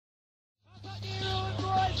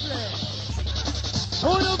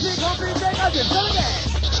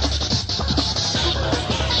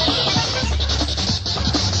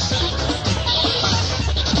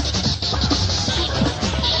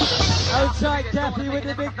Outside Daffy with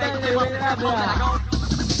the big belly, we love ya.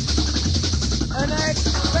 And I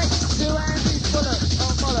expect to Andy Bullock,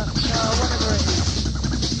 or Bullock, whatever it is.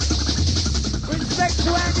 Respect to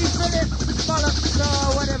Andy Phillips, Bullock,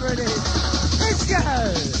 or whatever it is. Let's go!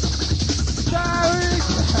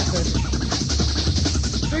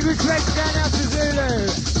 Big respect going out to Zulu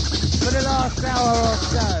for the last hour or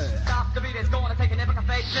so.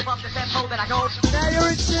 Now you're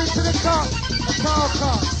in tune to the top, the Carl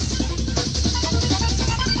Cox.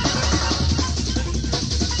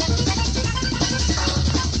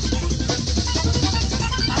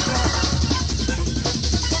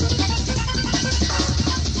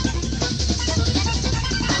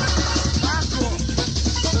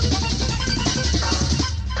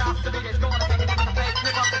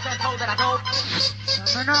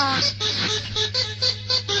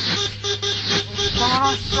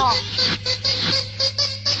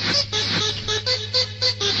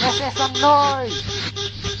 Let's hear some noise!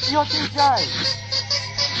 Your DJ!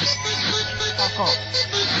 Fuck off.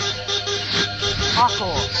 Fuck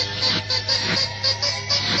off.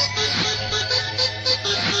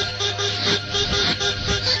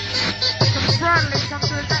 Come Bradley, come to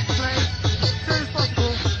the next place. As soon as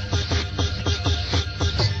possible.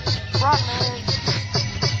 Bradley!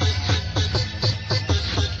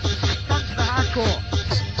 Come to the hardcore.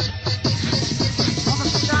 On the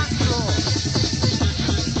dance floor.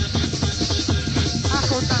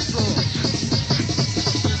 Hardcore dance floor.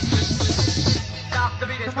 Stop the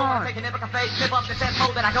beat, it's going to take an epic face, slip up the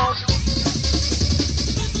tempo, then I go.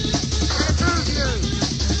 Improve you.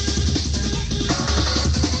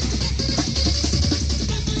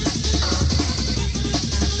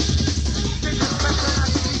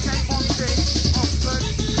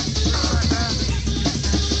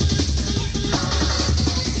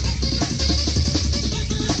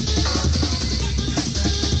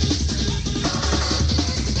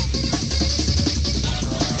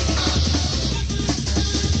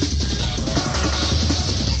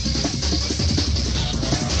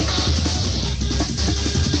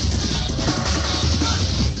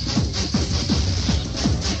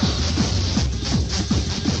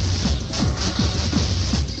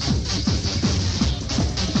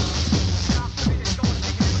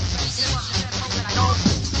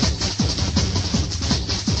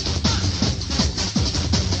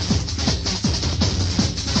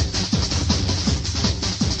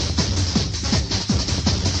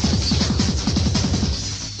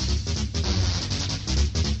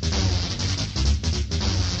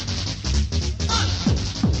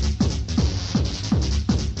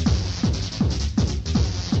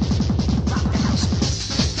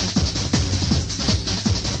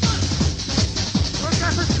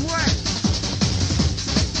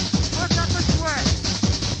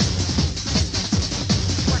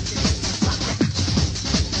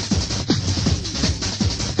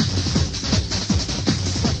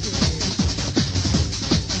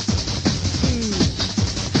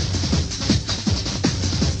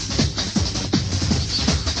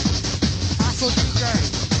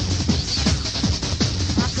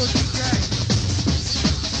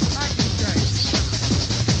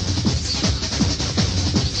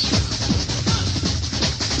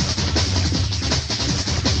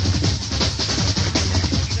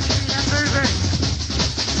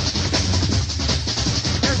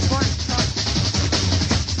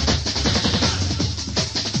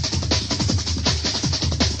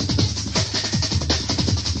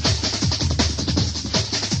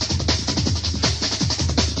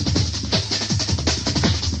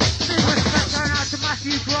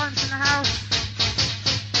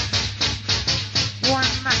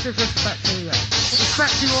 Respect to you.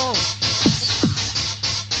 Respect to you all.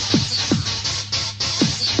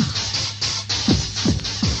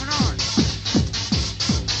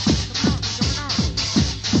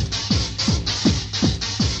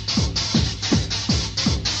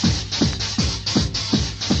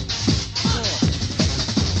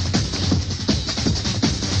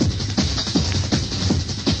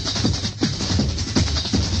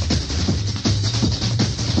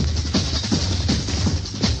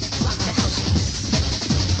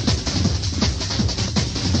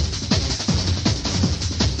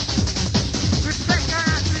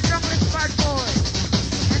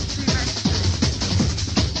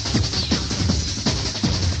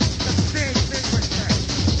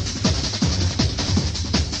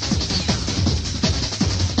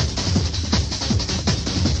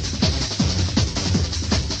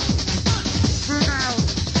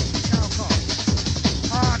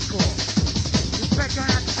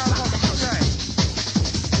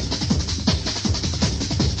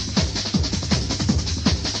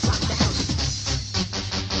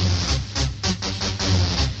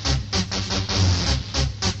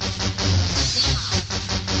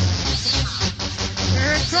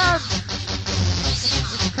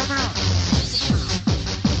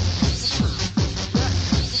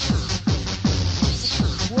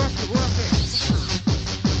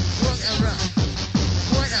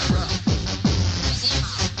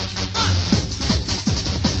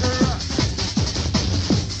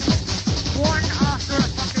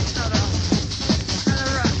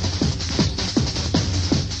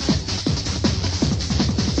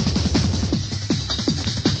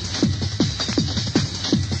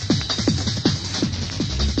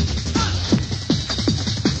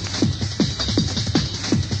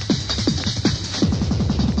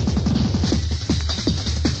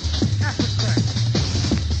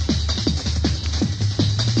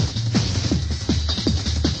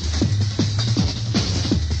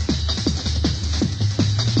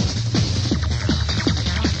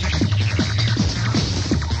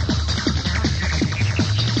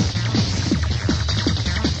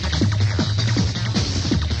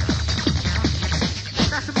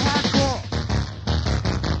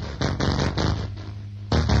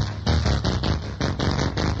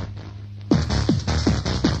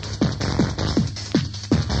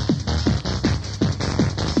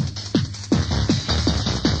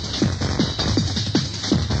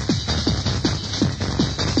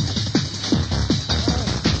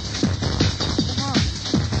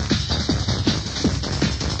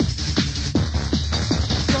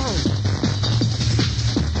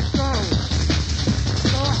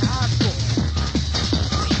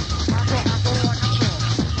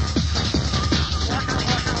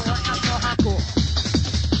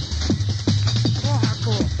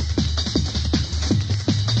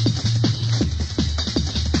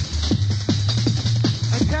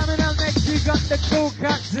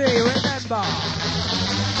 easy, remember.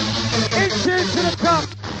 In tune to the cup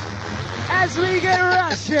as we get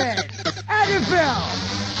rushing. How do you feel?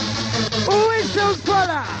 Whistles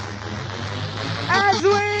follow as we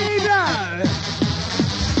go.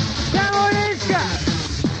 Come on, let's go.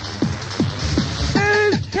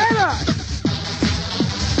 Come on.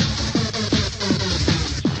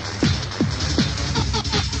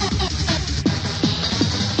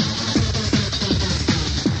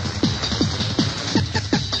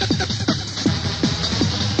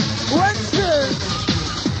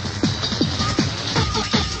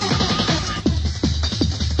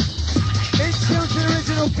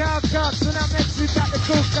 Cow cups, and up next we've got the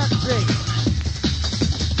cool country.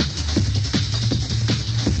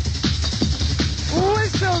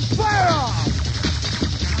 Whistles, fire off!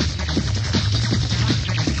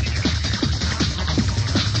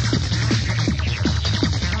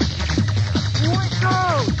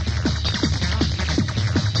 Whistles!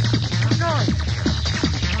 Nice!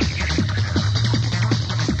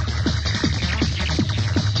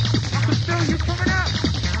 I can feel you coming up!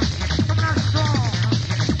 Coming out strong!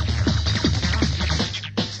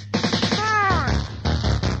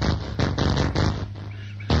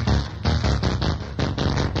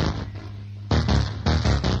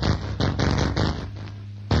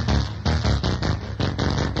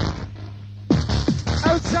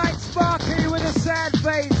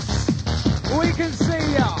 We can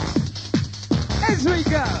see ya as we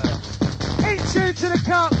go. In tune to the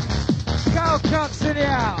cup. Cow cups in the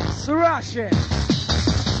house. Rushing.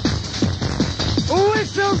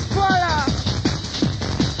 Whistles fire.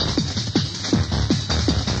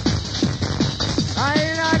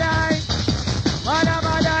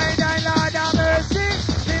 Lord have mercy.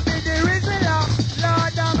 Give me the reason,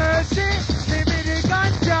 Lord have mercy. Give me the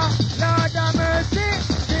ganja, Lord have mercy.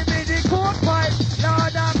 Give me the coke pipe,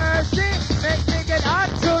 Lord have mercy. Make me get hot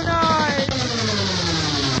tonight.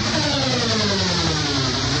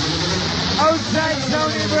 Outside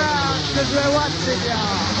Tony Brown, cause we're watching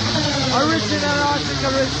y'all. Original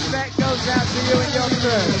article respect goes out to you and your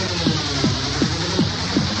crew.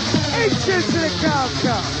 Inches to the cow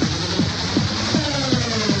cup.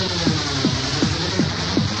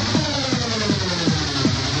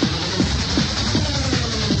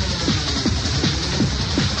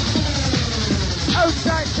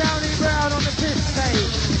 Outside Tony Brown on the piss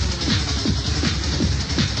stage.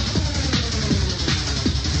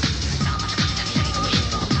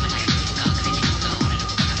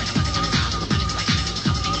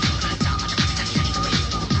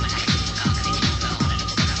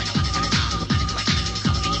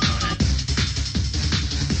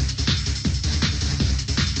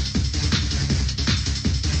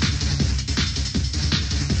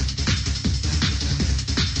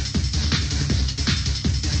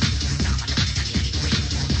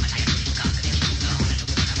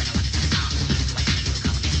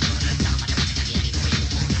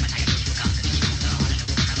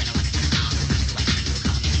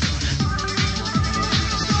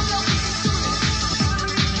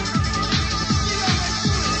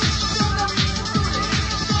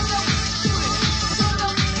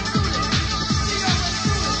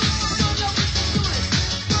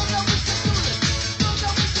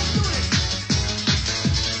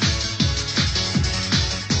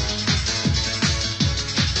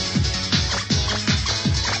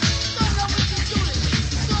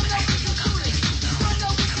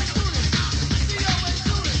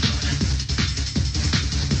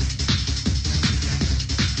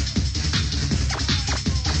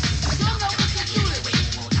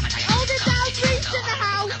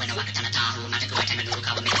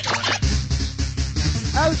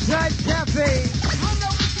 Outside Cafe.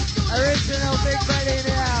 Original Big Belly in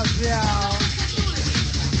the house, y'all.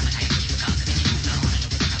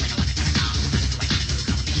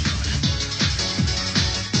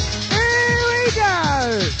 Here we go.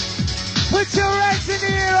 Put your hands in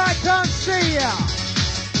the air, I can't see ya.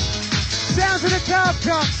 Sounds of the Cow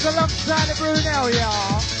Cups alongside the Brunel,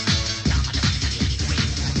 y'all.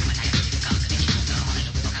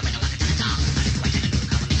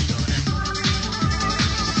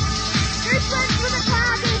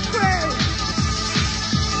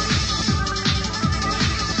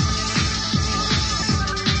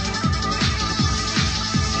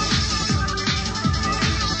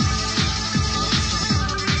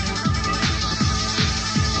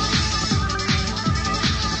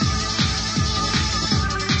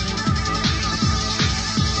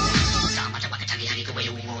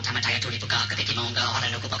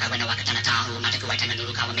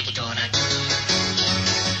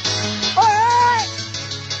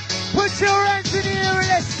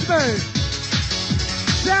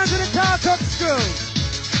 Sounds of the car Oldskool.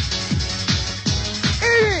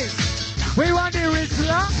 It is. We want the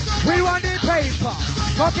Rizla, we want the paper.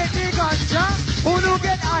 Pocket the ganja, who no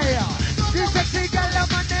get higher. This sexy girl, the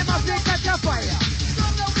man, they must be catch a fire.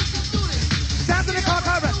 Sounds of the car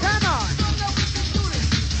come on.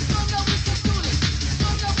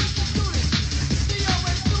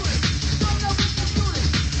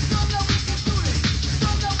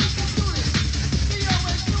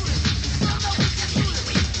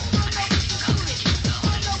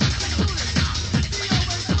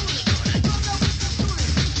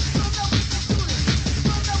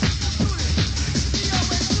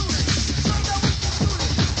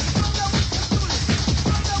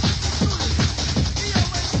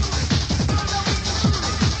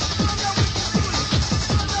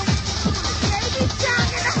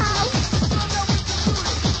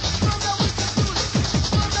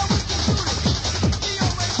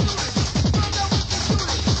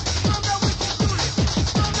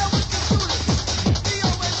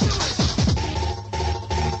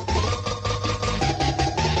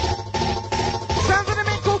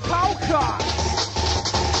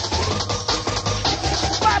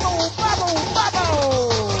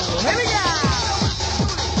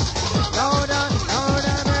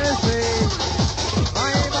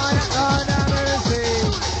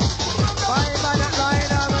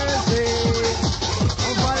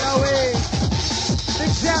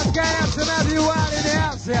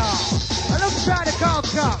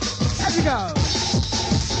 Let's go.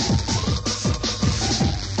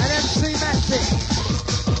 And MC Messi.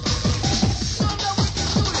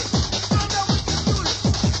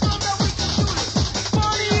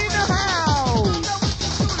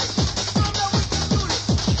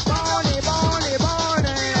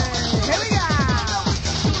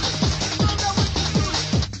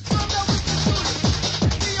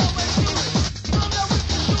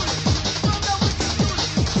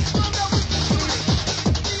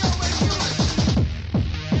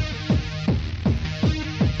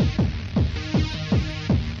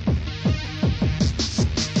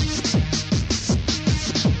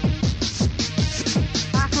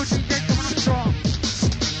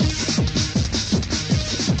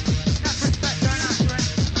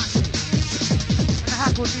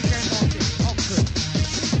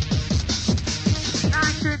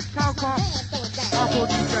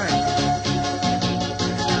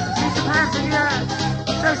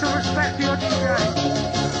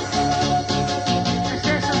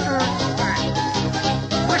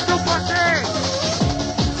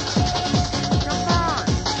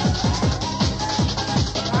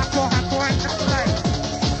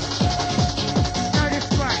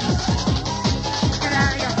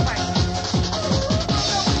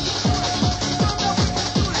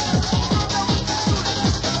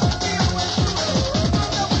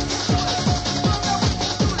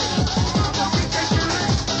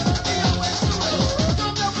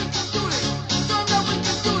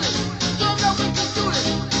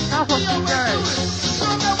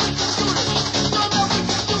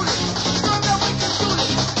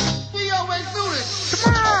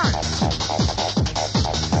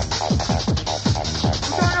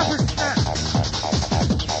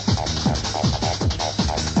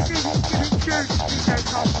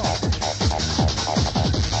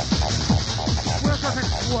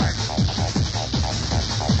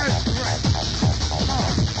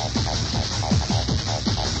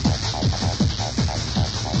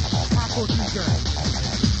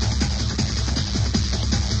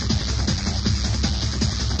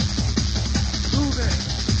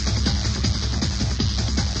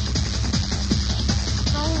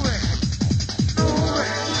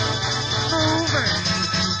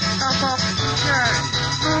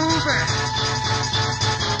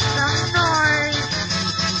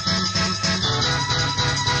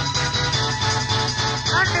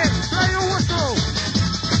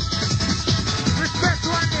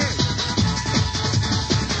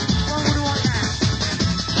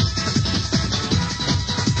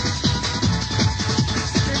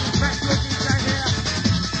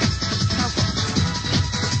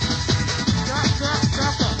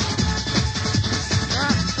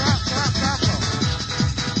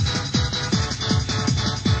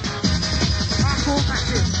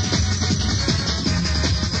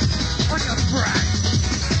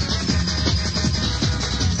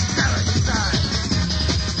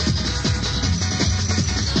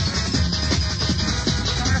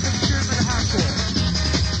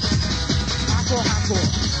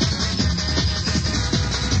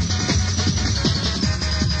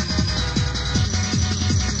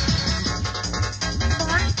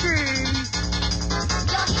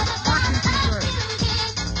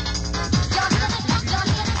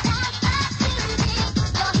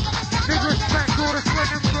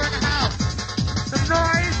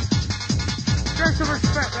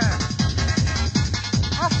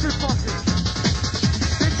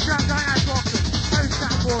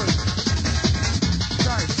 boys.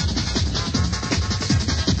 Sorry.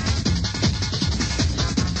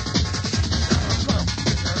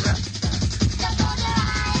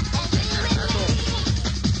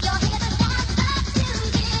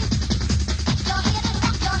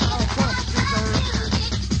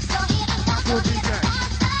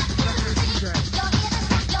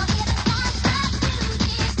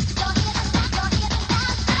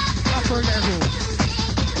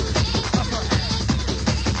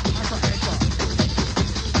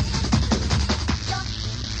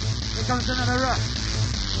 Another rush.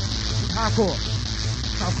 Hardcore.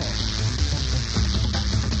 Hardcore.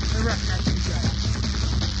 The rush now, DJ.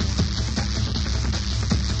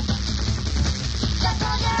 Just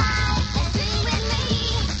close your eyes and sing with me.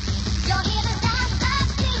 You'll hear the sound of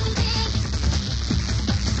music.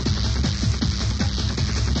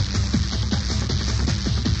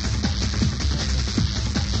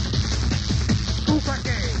 Super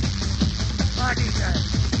game. My DJ.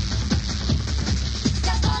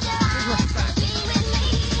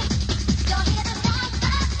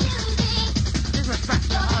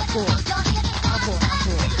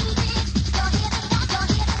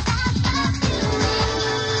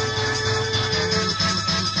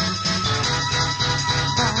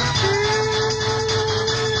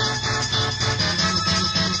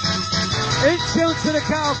 In tune to the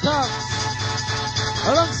cow pumps,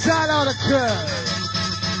 alongside all the crew,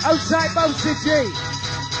 outside Bouncy G.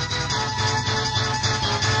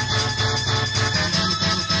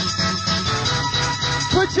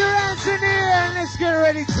 Put your hands in the air and let's get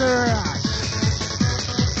ready to rock.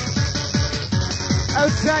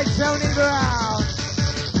 Outside Tony Brown.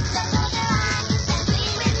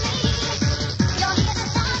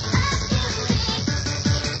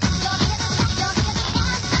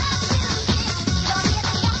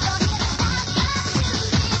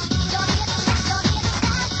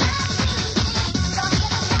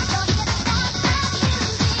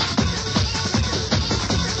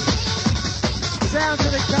 Sound to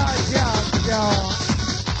the cars, y'all.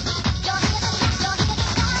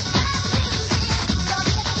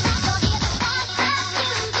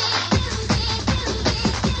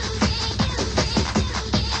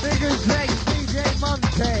 Fingers legs, DJ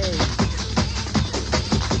Monte.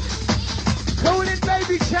 Calling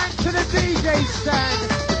Baby Chank to the DJ stand.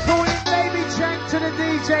 Calling Baby Chank to the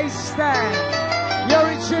DJ stand. You're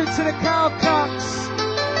in tune to the Carl Cox.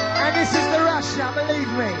 And this is the rush,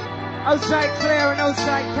 believe me. Outside Claire and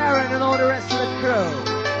outside Karen and all the rest of the crew.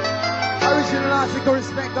 Original article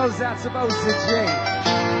respect goes out to Bosa G.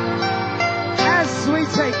 As we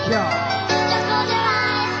take y'all.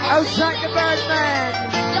 Outside the Birdman.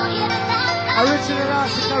 Original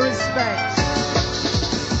article respect.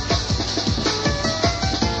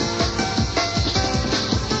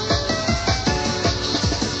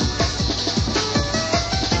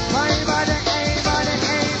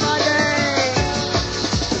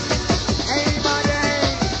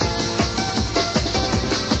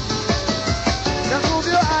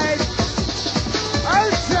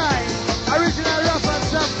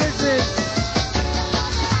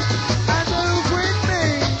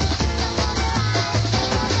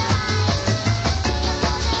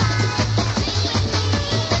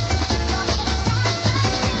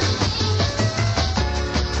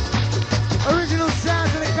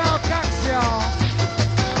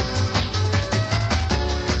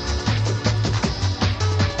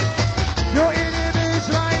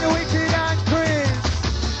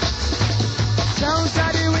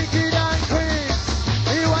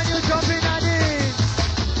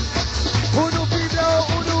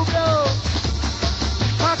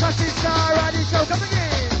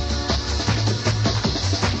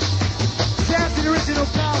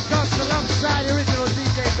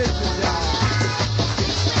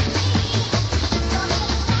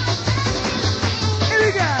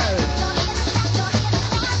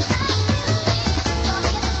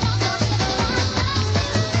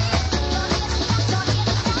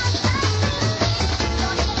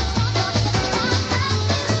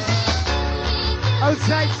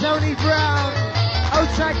 Outside Tony Brown,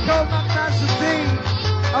 outside Cole McNasty,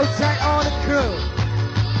 outside all the crew.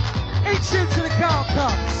 In tune to the Carl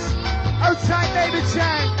Cox, outside Baby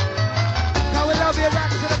Chang, now we love you back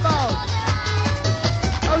to the ball.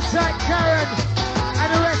 Outside Karen and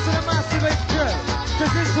the rest of the massive crew,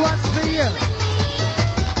 cause this one's for you.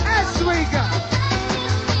 As we go,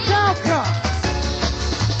 Carl Cox,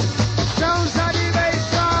 sounds like the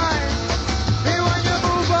baseline. Me when you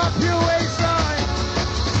move up your waistline.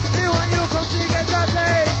 Get that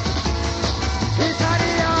day. It's not the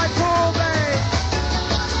hardcore, babe.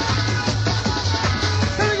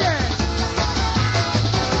 Come again.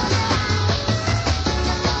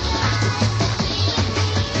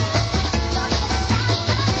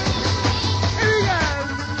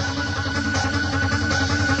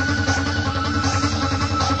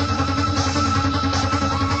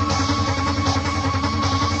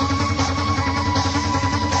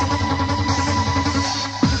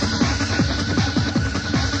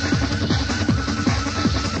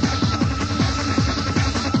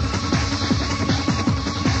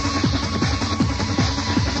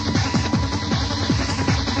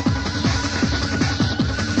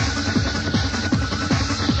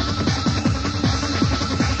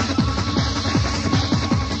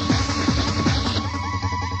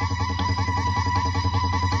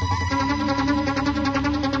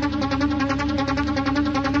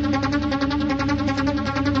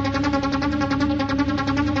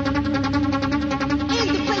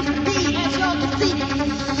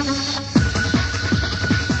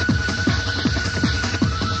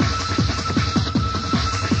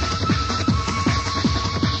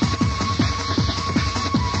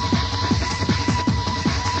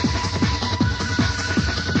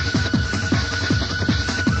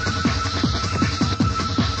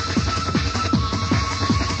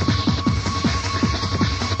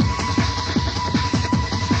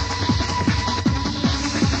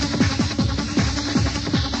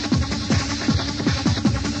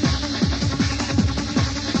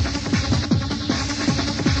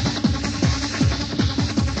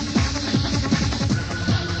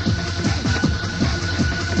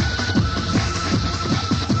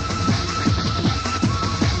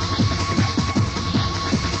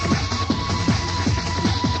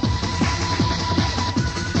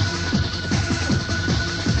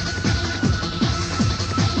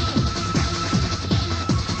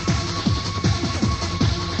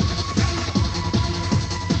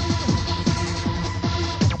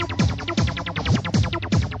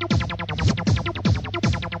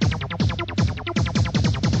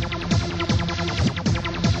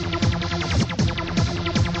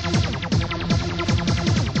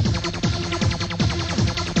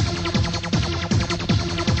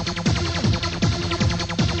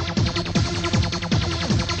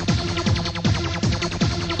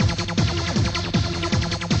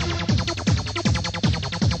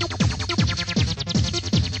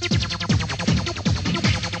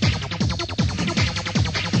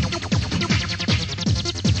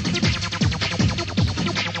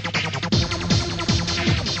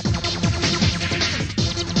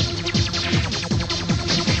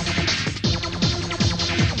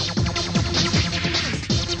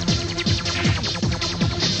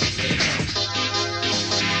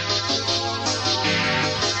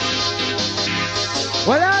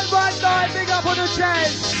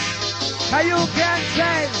 says, how you can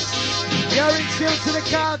sense. You're in tune to the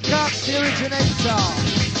Carl Cox, the originator.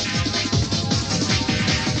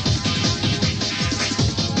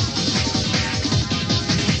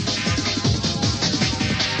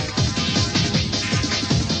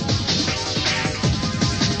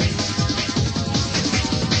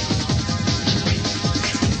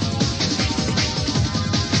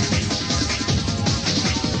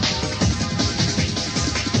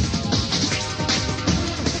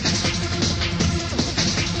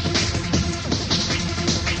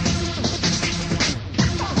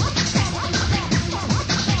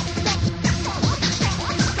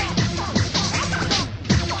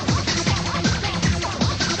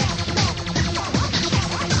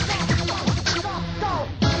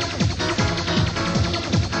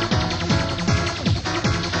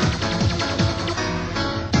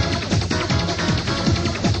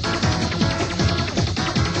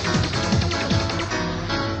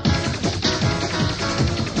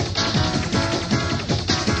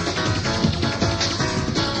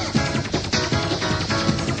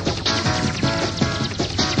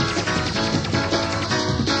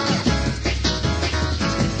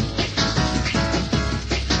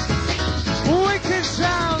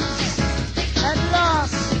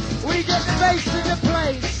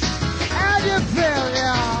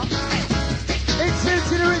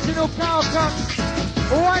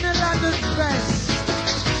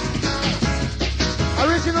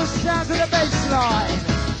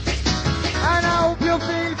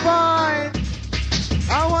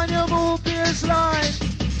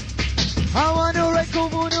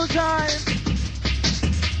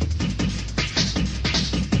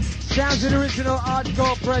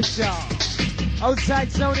 Outside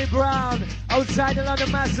Tony Brown, outside the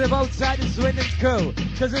London Massive, outside the Swindon Crew,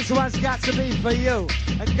 cause this one's got to be for you,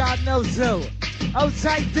 and God knows who.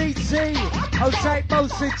 Outside DT, outside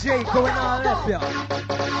Mostly G, going on left you.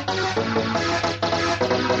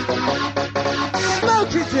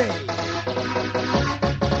 Smokey D.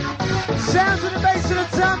 Sounds of the bass of the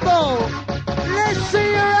tumble. Let's see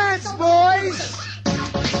your hands, boys.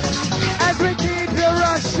 As we keep you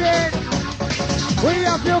rushing. We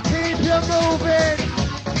have to keep you moving.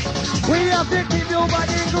 We have to keep your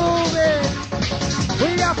body moving. We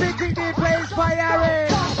have to keep the place firing.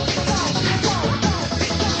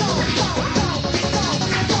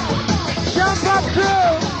 Jump up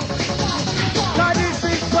through. God is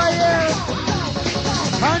this fire.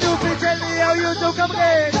 And you can tell me how you do come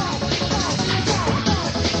in.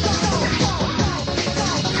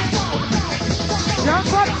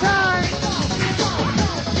 Jump up time.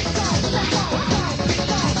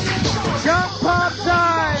 Jump up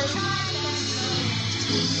time!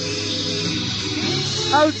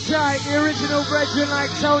 Outside the original brethren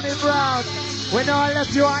like Tony Brown. When I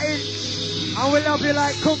left you are inch, and we love you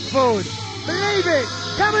like cooked food. Believe it!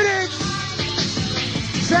 Coming in!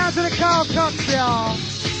 Sounds of the Carl Cox, y'all.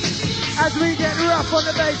 As we get rough on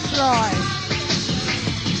the bass line.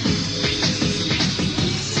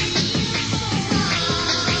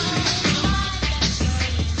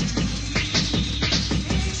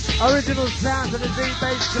 Original sounds of the deep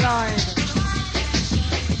bass line.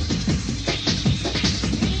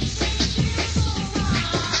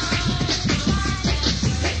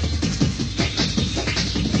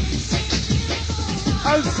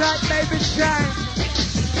 Outside baby shine.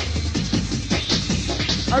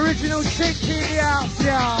 Original shit TV out,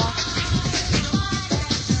 y'all.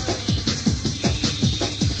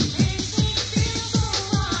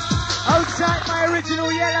 Outside my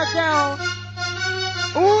original yellow gown.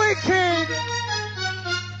 Wicked!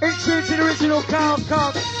 In tune to the original Carl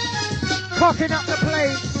Cox. Cocking up the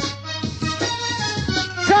place.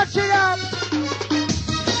 Touch it up!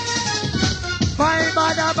 Bye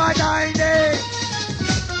bada badine.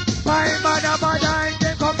 Bye bada badine.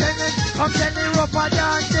 Come tell me rougher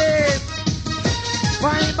than this.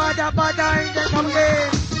 Bye bada badine. Come in.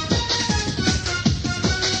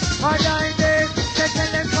 Badine.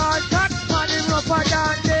 Tell them call tax money rougher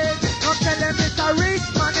than this. Come tell them it's a rich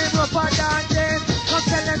man, we rougher than them. Come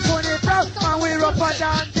tell them Tony Brown, man, we rougher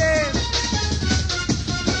than them.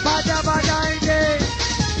 Bada bada in them.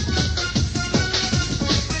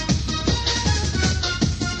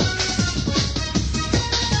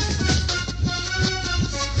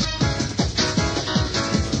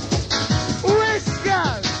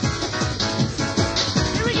 Whiskers!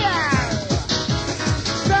 Here we go!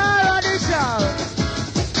 Star on the show!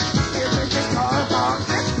 Give me the call for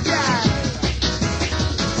this guy!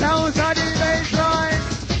 Sounds of the bass line.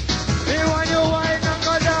 They want you wine and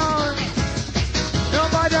go down.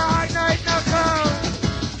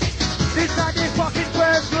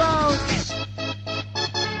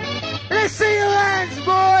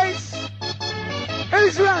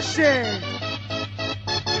 wicked.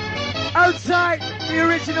 Outside, the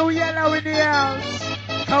original yellow in the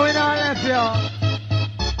house. Going on left, y'all.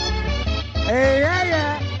 Hey, yeah,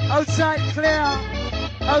 yeah. Outside clear.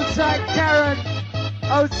 Outside Karen.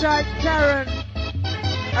 Outside Karen.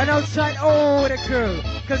 And outside all the crew.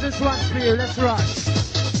 Cause this one's for you. Let's rush.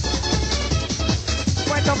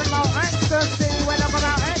 We're talking about ecstasy. We're talking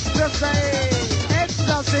about ecstasy.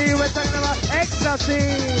 Ecstasy. We're talking about ecstasy.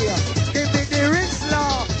 Give me the Rizla.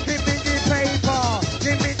 Give me the paper.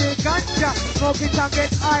 Give me the ganja. Smoke it and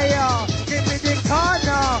get higher. Give me the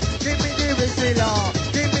corner. Give me the Rizla.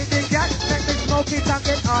 Give me the gas. Let me smoke it and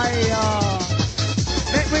get higher.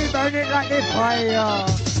 Let me burn it like the fire.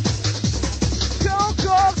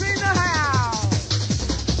 Coco's in the house.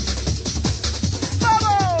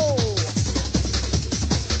 Bubble!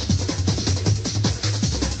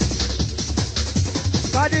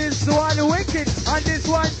 Got this one wicked and this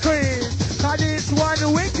one clean. Got this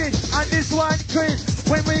one wicked and this one clean.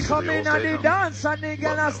 When we come in on the dance and the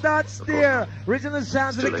gonna start steer. Original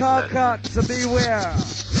sounds of the car cut, so beware.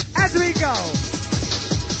 As we go.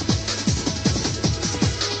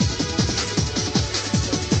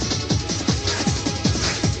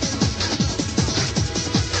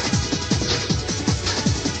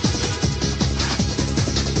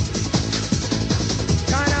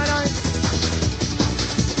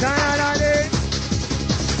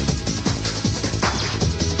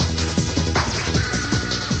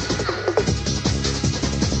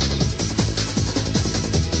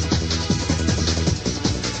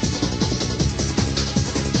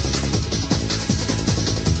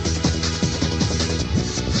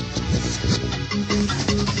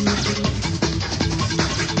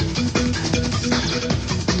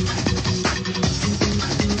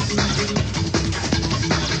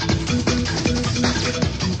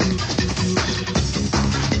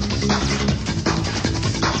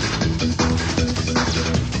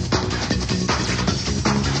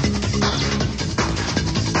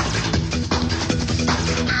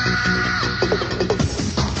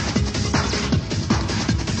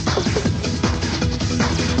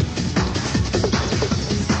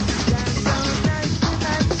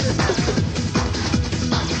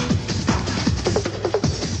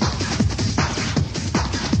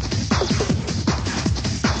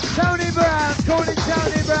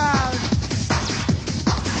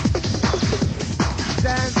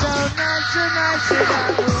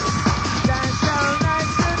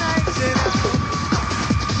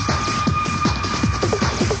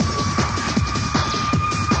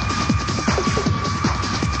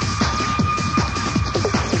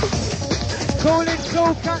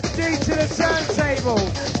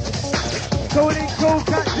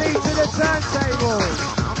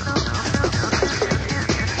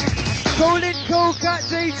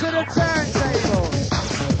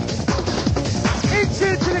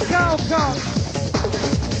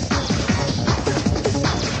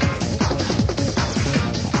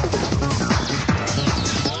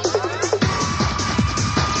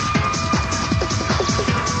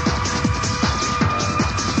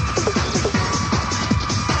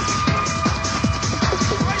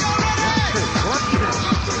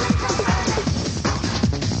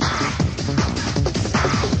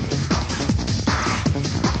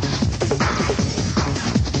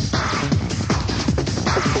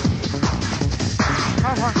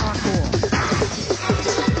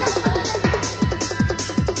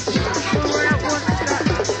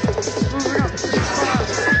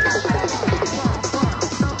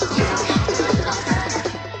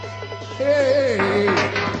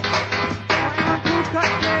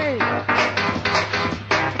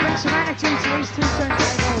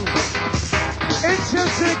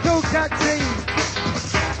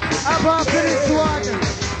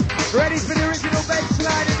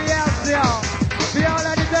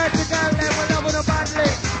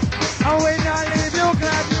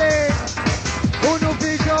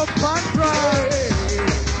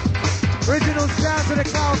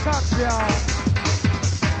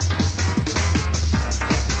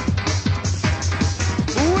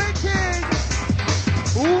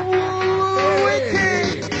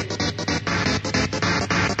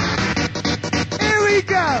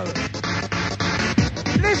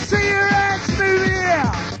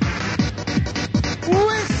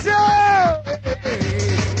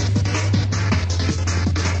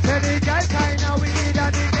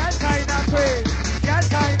 Gal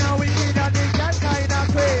kinda wicked and the gal kinda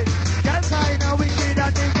crazy. Gal kinda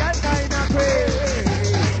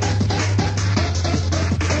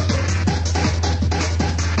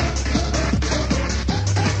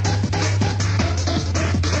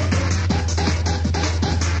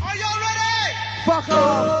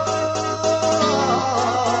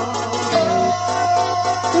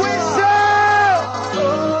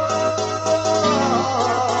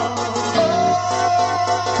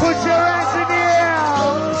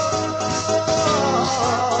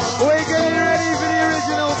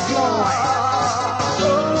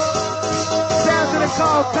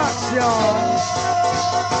Occasion.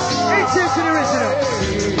 Ain't you to the original?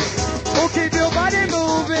 We'll keep your body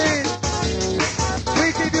moving. We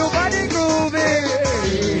keep your body grooving.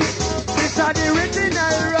 This are the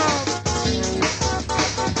original rum.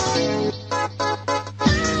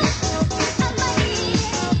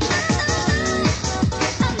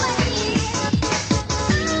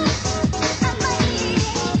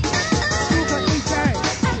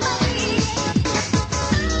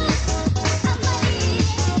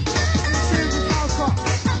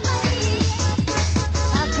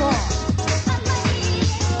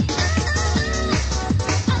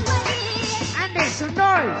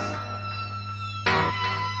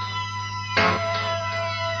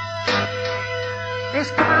 It's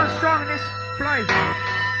coming on strong in this place.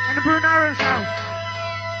 In the Brunel's house.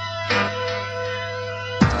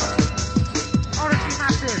 Honestly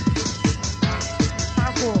massive.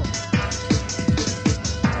 Hardcore.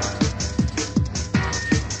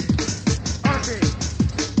 Honestly.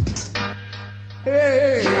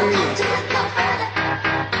 Hey.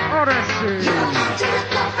 Honestly.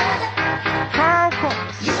 Hardcore.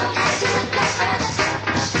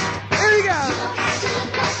 Here we go.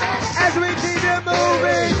 As we keep it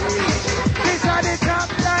moving, this are the top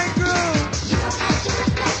line groove.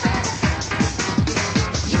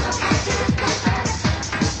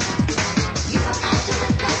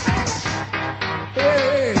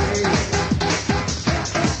 Hey.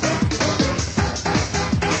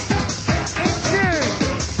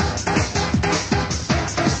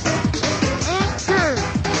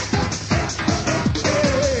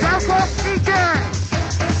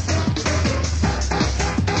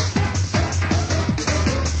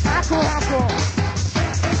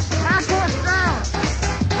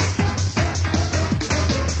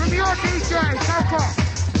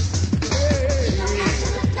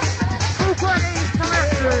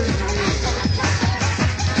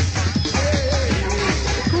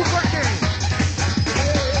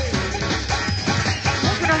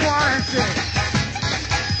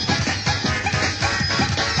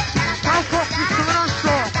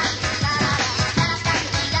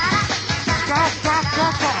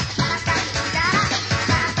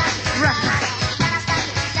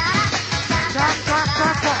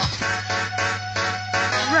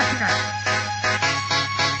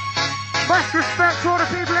 Much respect to all the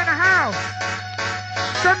people in the house.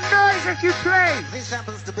 Some noise if you play. This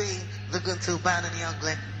happens to be the good, too bad, and the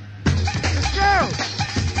ugly. Let's go.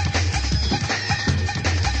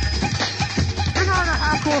 Bring on a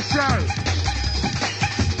hardcore show.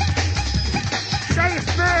 Say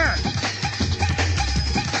it's fair.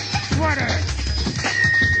 What is?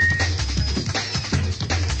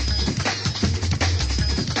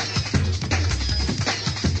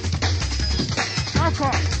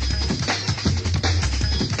 Hardcore.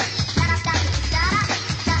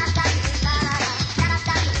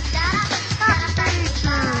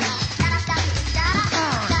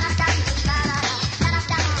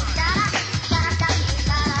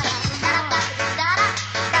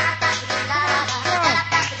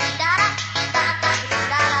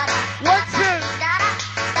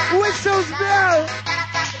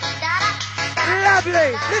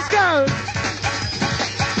 Lovely. Let's go.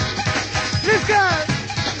 Let's go.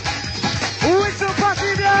 Whistle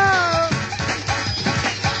party blow.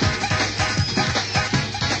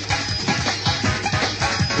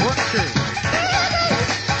 What's it?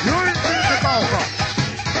 You're in the golf.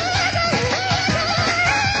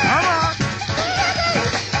 Come on.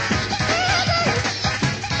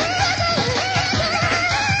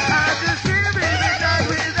 I just give it a night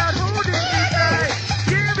without holding you tight.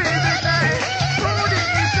 Give it a night. Holding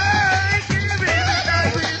you tight. Give it a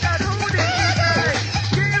night without holding you tight.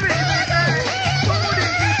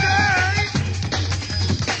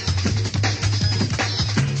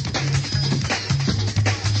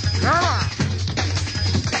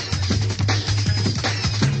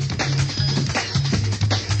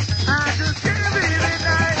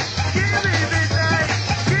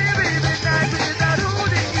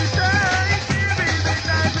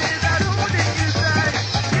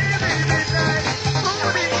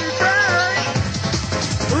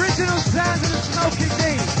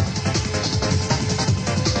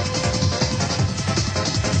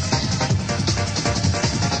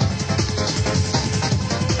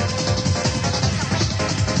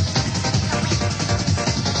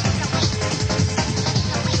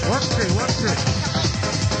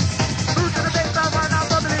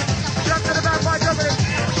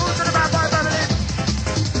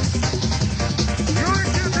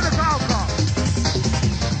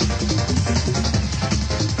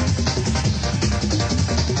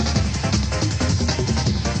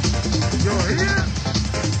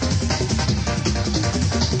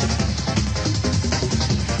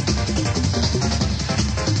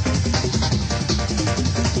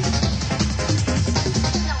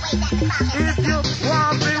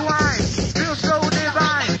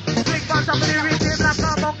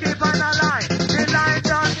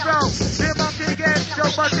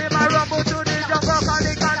 super team, I rumble to the jungle, and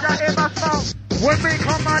the ganja in my smoke. When we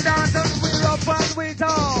come on down, then we up and we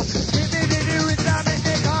talk. Give me the rhythm and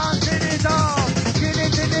they can't sit it off. Give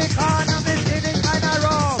it to the corner, me sitting kinda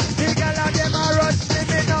raw. The girl and them a rush me,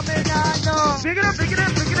 me no, me nah know. Pick it up, pick it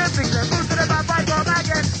up, pick it up, pick it up. Move to the bad boy, go back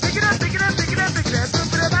again. Pick it up, pick it up, pick it up, pick it up.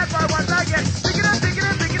 Move to the bad boy once again. Pick it up, pick it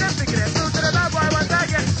up, pick it up, pick it up. Move to the bad boy once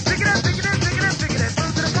again. Pick it up, pick it up, pick it up, pick it up.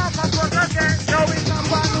 Move to the pop once again. Now we come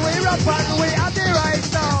on, we up and we at the right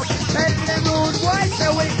now. Tell them rude boys so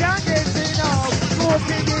we can't get enough.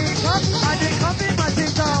 Smoking the cup and they come in my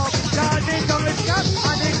thing up. Cause they come in cup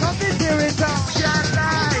and they come in serious up. Can't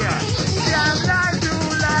lie, do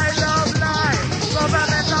lie, love lie.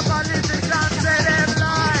 Government of politics and say them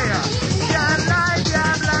lie. Can't lie,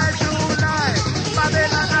 do lie.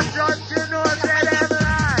 Babylon of judge, you know, say them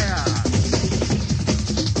lie.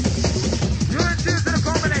 You choose the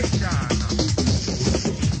combination.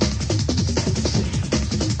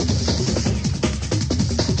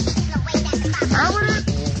 How will it?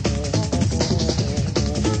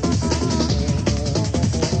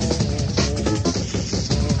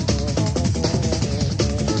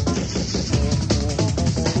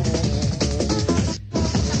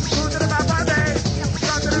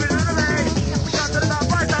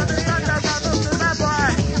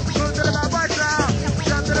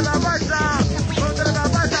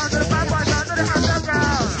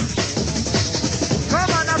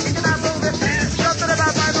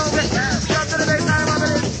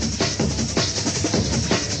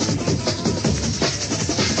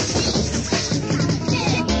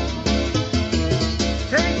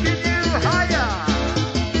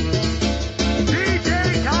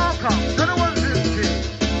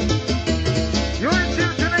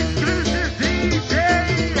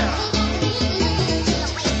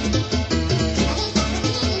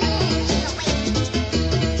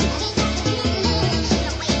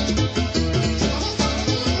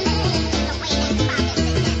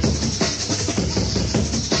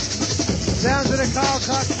 Down to the car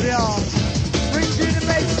cut beyond. Bring you the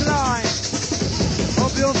baseline.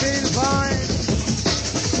 Hope you'll feel fine.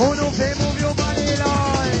 Oh no, pay, move your body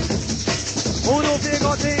line. Oh no, pay,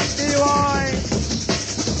 got things to wine.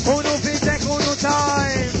 Oh no, pay, take all no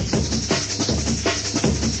time.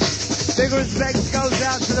 Big respect goes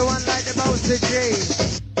out to the one like the most of G.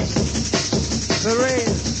 The real.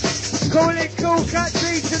 Call it cool, cut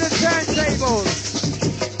G to the turntables.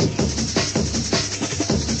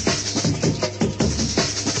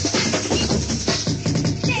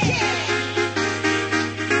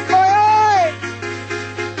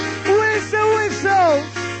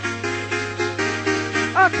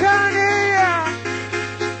 I can't hear ya.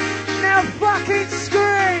 Now fucking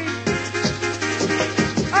scream.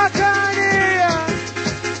 I can't hear ya.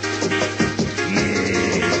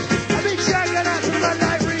 Yeah. I've been checking out to the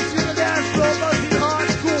night reaching the dance floor, mostly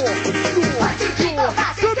hardcore.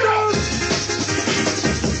 Come on.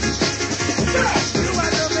 You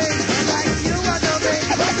under me, like you under me.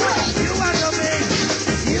 You under me.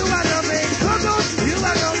 You under me. Come on. You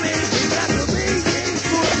under me. You under me.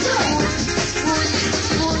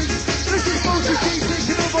 This is mostly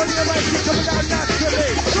thinking nobody like you coming out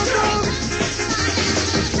naturally. Come on!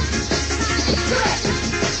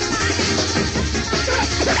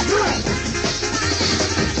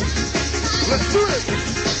 Let's do it!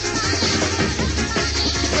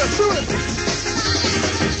 Let's do it!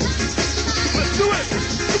 Let's do it!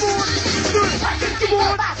 Come on! Do it! Come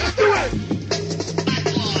on! Do it!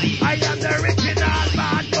 I am the original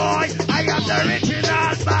bad boy! I am the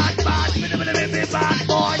original bad boy!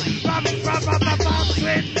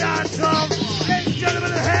 Ladies and gentlemen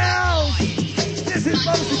of the house, this is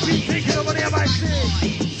mostly keep thinking of money I might sing.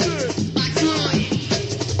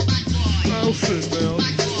 Oh shit, man.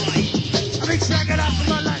 I mean, check it out for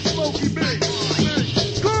my like Smokey B.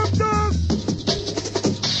 Come down.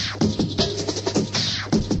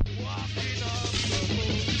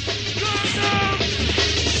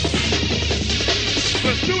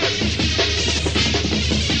 Let's do it.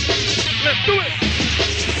 Let's do it.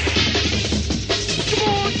 Come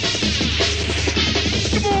on.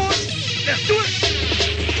 Come on. Let's do it.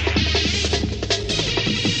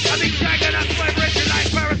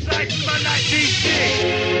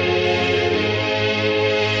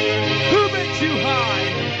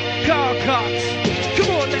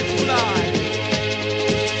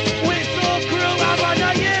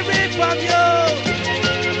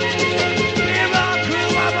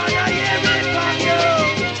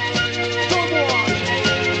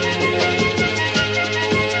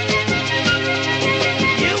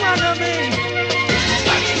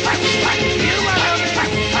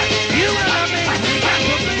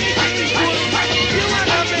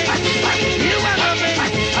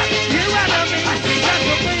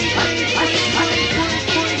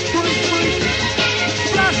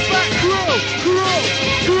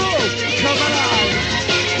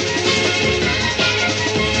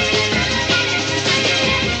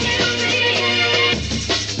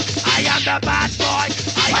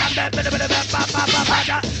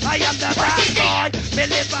 I am the bad boy. Me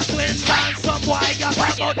live a twin band. Some boy got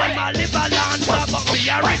back out in my live a land. But me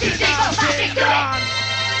original England.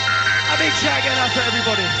 A big shout out to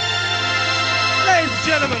everybody. Ladies and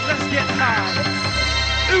gentlemen, let's get high.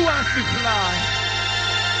 Who wants to fly?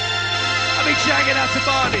 A big shout out to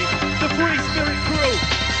Barney, the Free Spirit crew.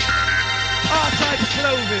 Our type of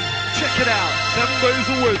clothing. Check it out. 7 ways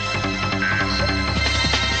a week.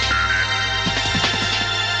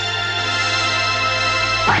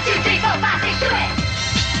 1, 2, 3, 4, 5, 6, do it.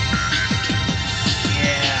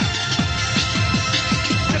 Yeah.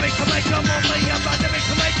 Let me come make a mama yabba, let me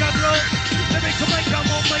come make a roll. Let me come make a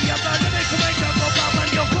mama yabba, let me come make a mama. Man,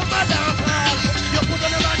 you come a dance hall. You put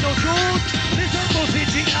on a man no shoes. Listen to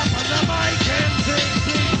sitting up on the mic and sing,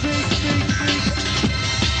 sing, sing, sing, sing.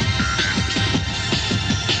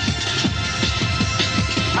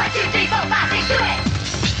 1, 2, 3, 4, 5, 6, do it.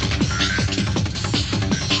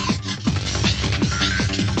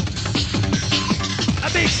 A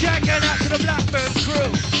big shout out to the Blackburn crew.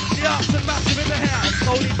 The Arson Massive in the house,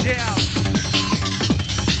 hold it down.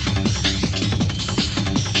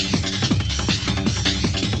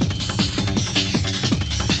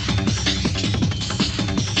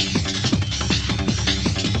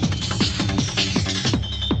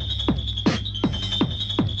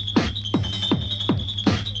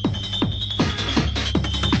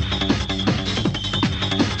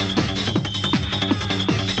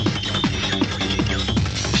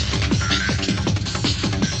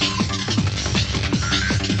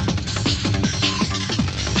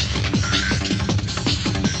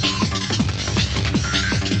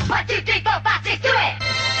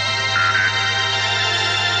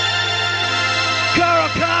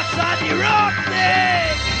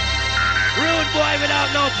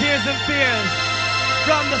 No tears and fears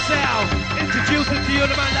from the south. Introducing to you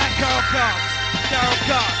the man like Carol Cox. Carol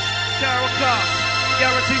Cox. Carol Cox.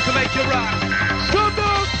 Guaranteed to make you rock. Come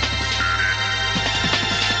on!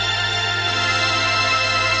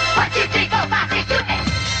 1, 2, 3, 4, 5, 6, do it.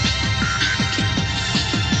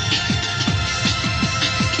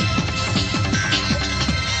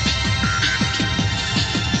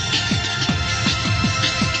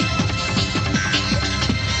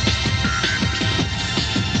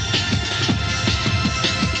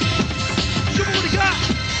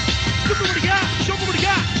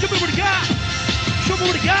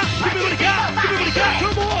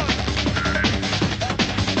 Come on!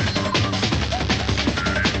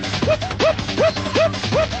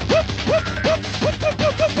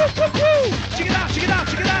 Check it out, check it out,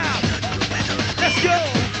 check it out! Let's go!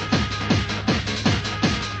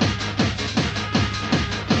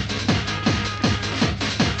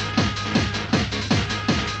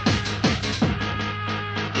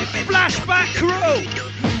 Flashback crew!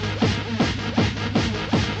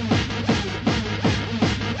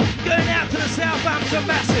 Going out to the Southampton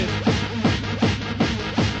Massive.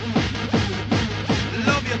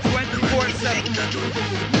 Love you 24/7.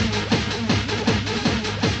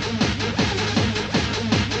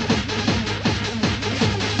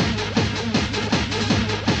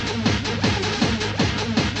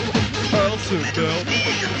 Earl soon, girl.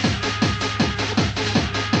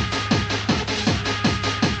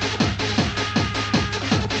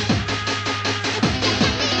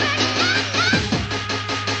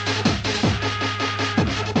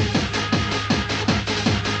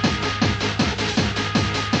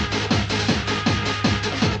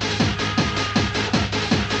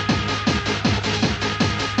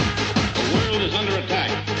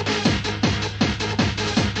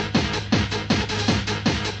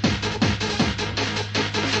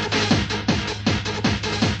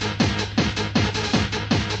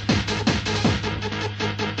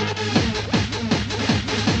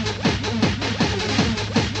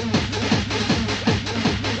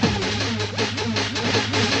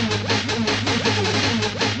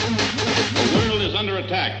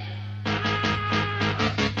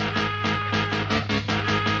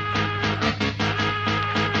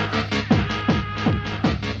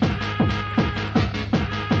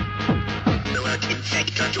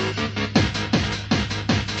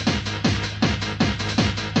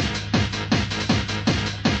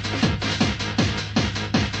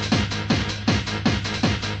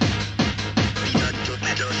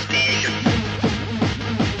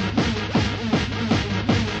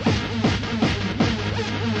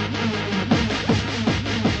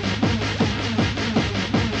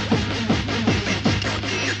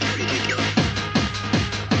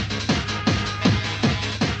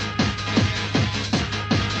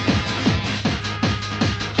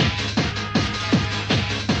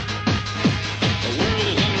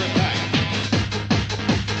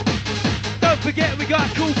 got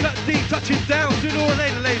a cool cut deep touching down to New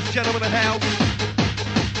Orleans, ladies and gentlemen, in the house.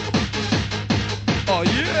 Oh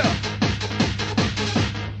yeah.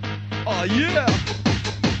 Oh yeah.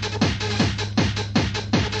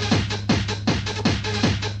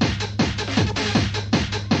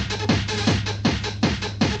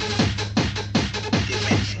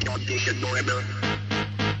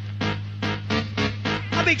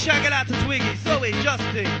 A big shout out to Twiggy, Zoe,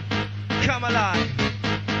 Justin, come alive.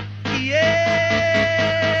 Yeah,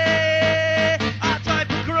 our type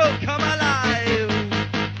of crew, come alive.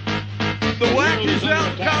 The whack is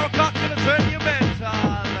out, Carol Cox gonna turn you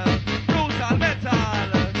mental, brutal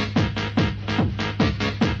metal.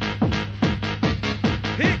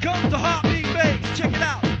 Here comes the heartbeat bass, check it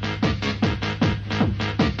out.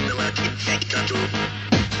 The word infector.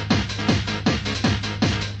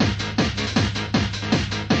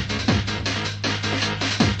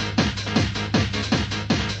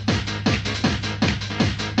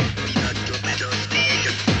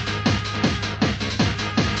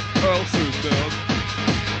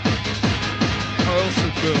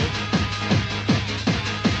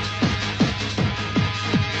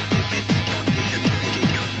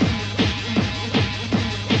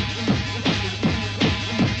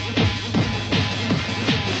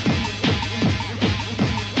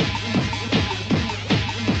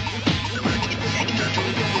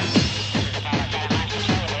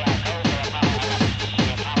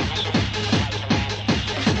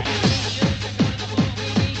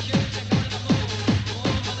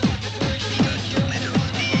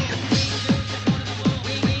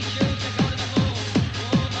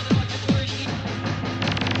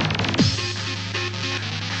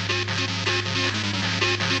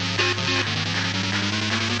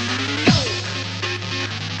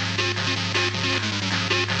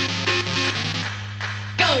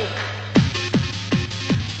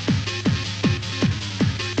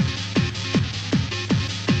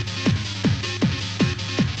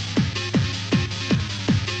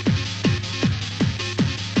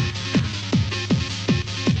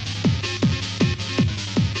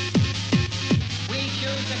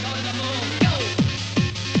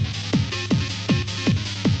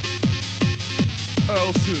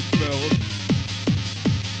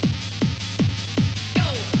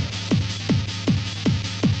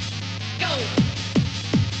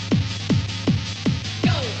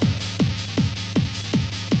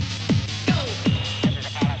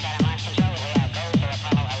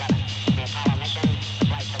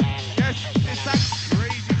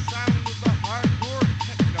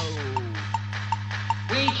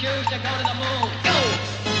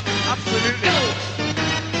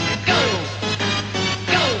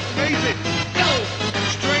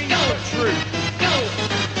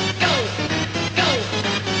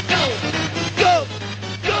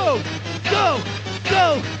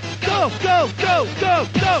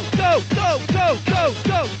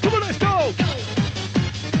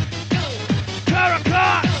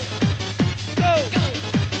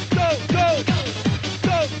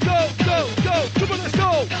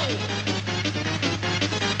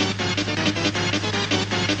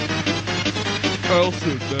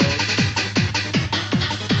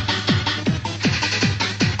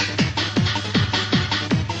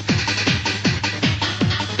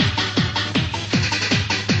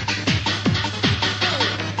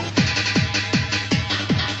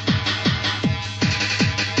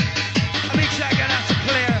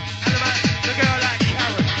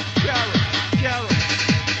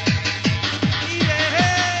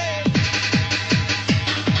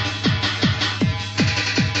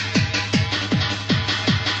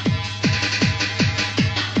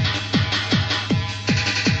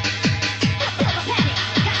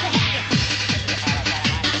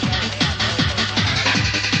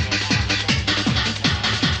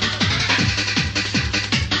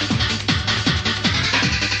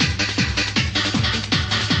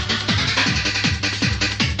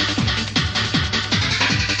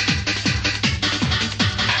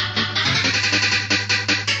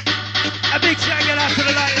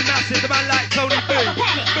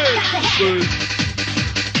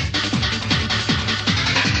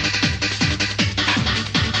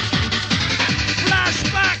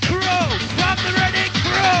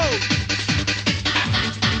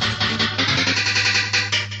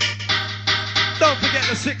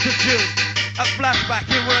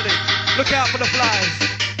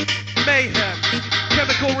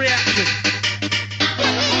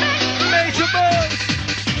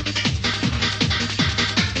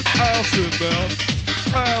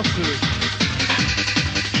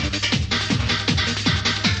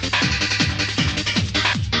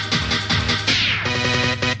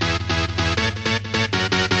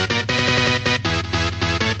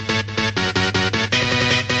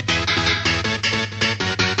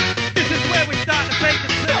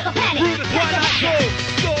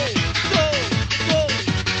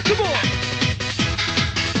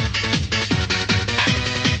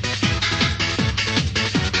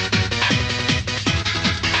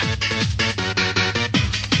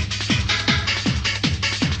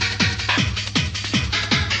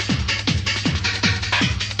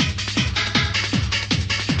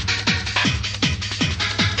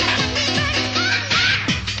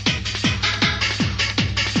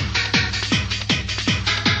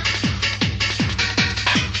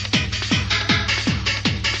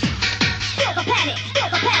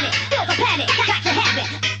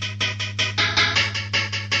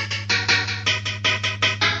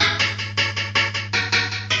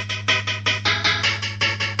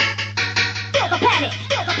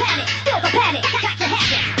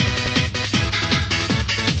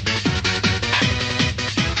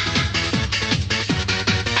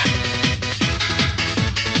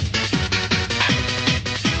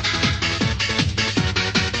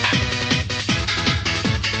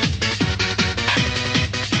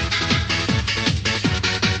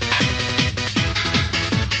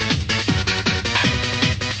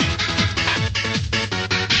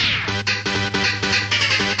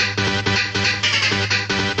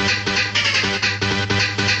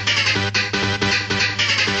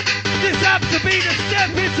 have to be the step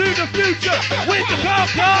into the future with the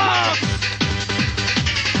podcast.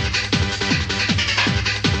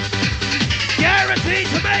 Guaranteed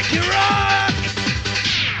to make you rock.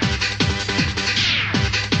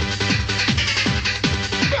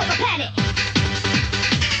 Feel the panic.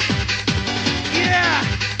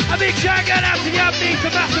 Yeah, a big shout out to Young Meat, the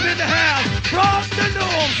massive in the house from the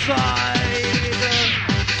north side.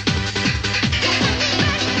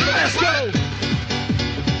 Let's go.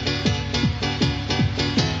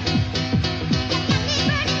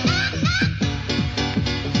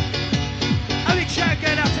 A big shout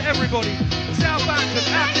out to everybody. Southampton,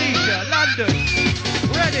 Amnesia, London,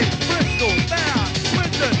 Reading, Bristol, Bath,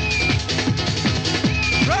 Swindon,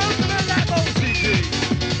 Roosevelt, Lab OCG.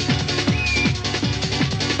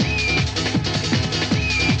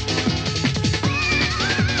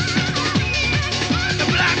 The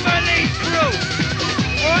Blackburn League crew.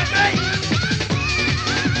 Alright, mate?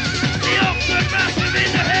 The Oxford Massive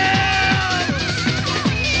in the house.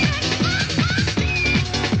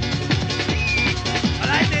 I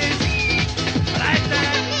like this. I like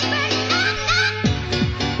that.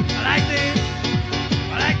 I like this.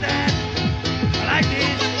 I like that. I like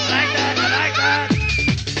this. I like that. I like that.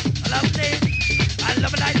 I love this. I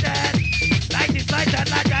love it like that. Like this, like that,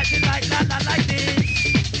 like that, just like that, I like this.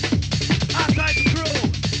 Outside the crew.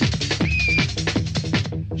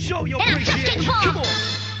 Show your appreciation. Come on.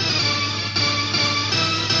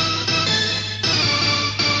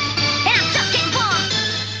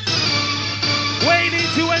 Weighing in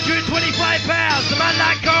 225 pounds, the man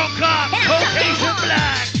like Carl Clark, Caucasian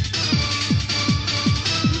black.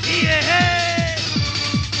 Yeah.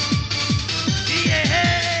 Yeah.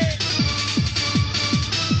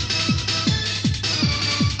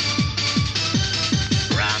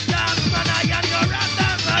 Ram dance, man, I am your ram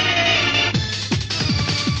dance, honey.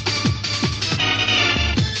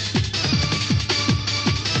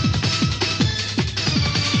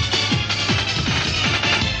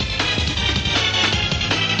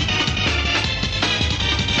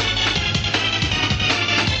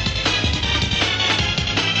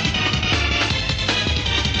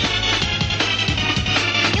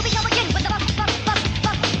 Here we go again with the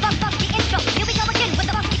buffy intro. Here we go again with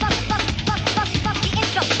the buffy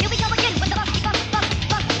intro. Here we go again with the buffy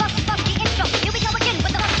intro. Here we go again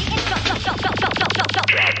with the buffy intro.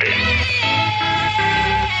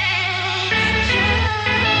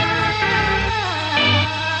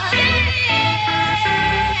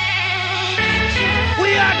 We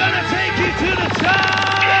are gonna take you to the top.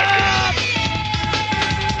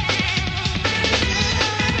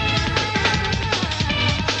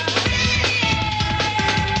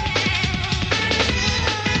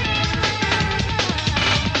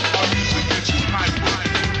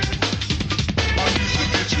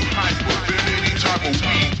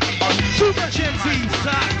 Too much MCs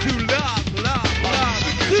start to love.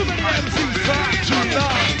 Too many MCs start to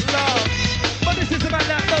love. But this is about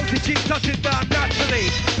that multitude touching down naturally,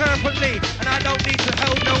 perfectly, and I don't need to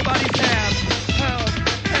hold nobody's hand. Help.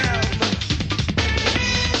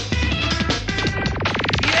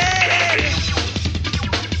 Yeah!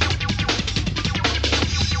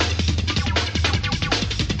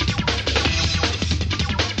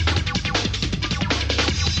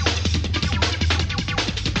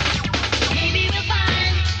 Maybe we'll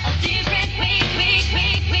find a different way.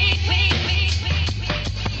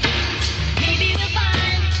 Maybe we'll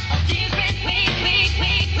find a different way.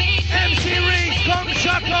 MC Reese, come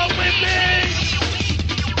chuck on with me!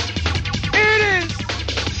 It is!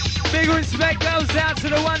 Big respect goes out to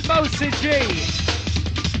the one Bosa G.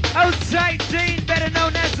 Outside Dean, better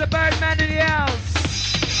known as the Birdman in the house.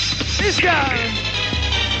 Let's go!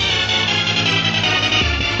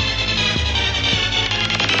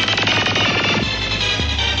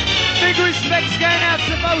 Big respects going out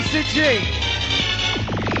to Bosa G.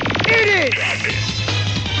 It is!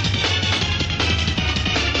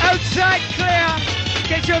 Outside clear,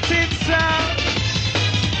 get your tits out.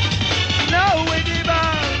 No windy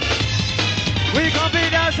bound. We can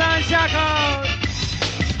beat us and shackled.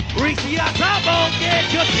 Reach the top,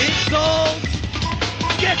 get your tits out.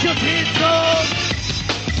 Get your tits out.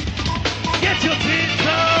 Get your tits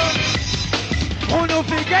out. Oh, no,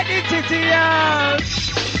 forget the titty out.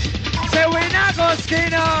 Say we not go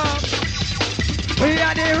skin up. We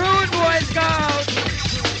are the rude boy scout.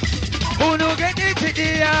 Who no get the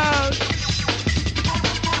titty out?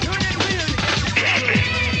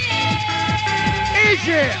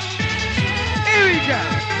 Easy. Here we go.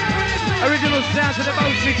 Original sounds of the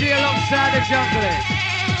Bosa G alongside the Junglist.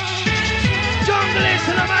 Junglist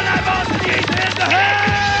and the man like Bosa G in the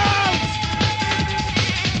house.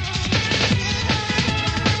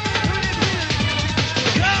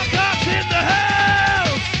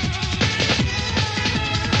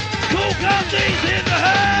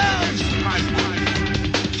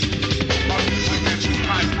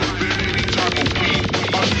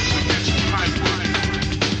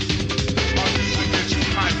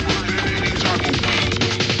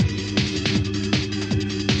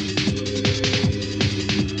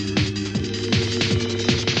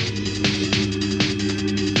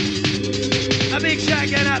 that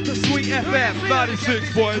again out to Sweet FM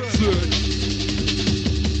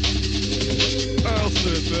 96.2.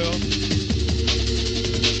 Elston, Bill.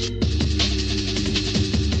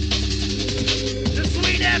 The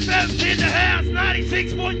Sweet FM's in the house,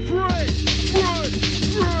 96.3.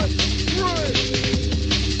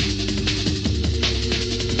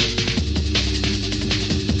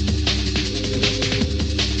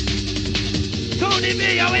 Tony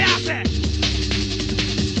B, how we out there?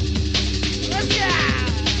 Let's go!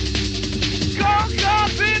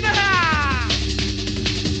 Concourse in the house!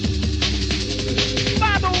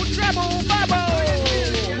 Bubble, treble, bubble!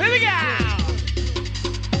 Here we go!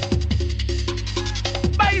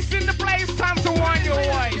 Bass in the place, time to wind your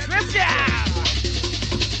waist. Let's go!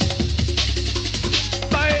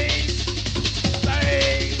 Bass,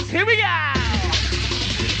 bass, here we go!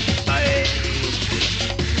 Bass,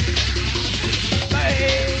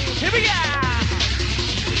 bass, here we go!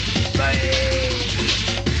 Bass.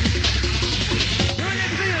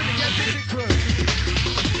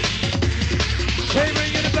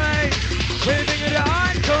 Waving in the bass, waving in the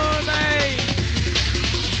encore, mate.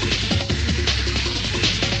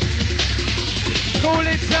 Call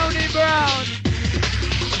it Tony Brown.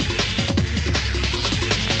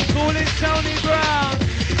 Call it Tony Brown.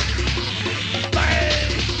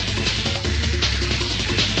 Bass.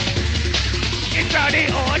 It's on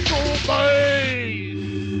the encore bass.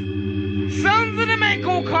 Sons of the men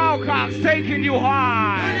called Carl Cox taking you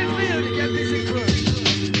high.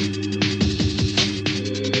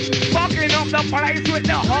 Fucking up the place with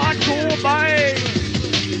the hardcore bass.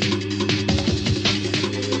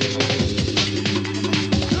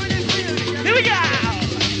 Here we go.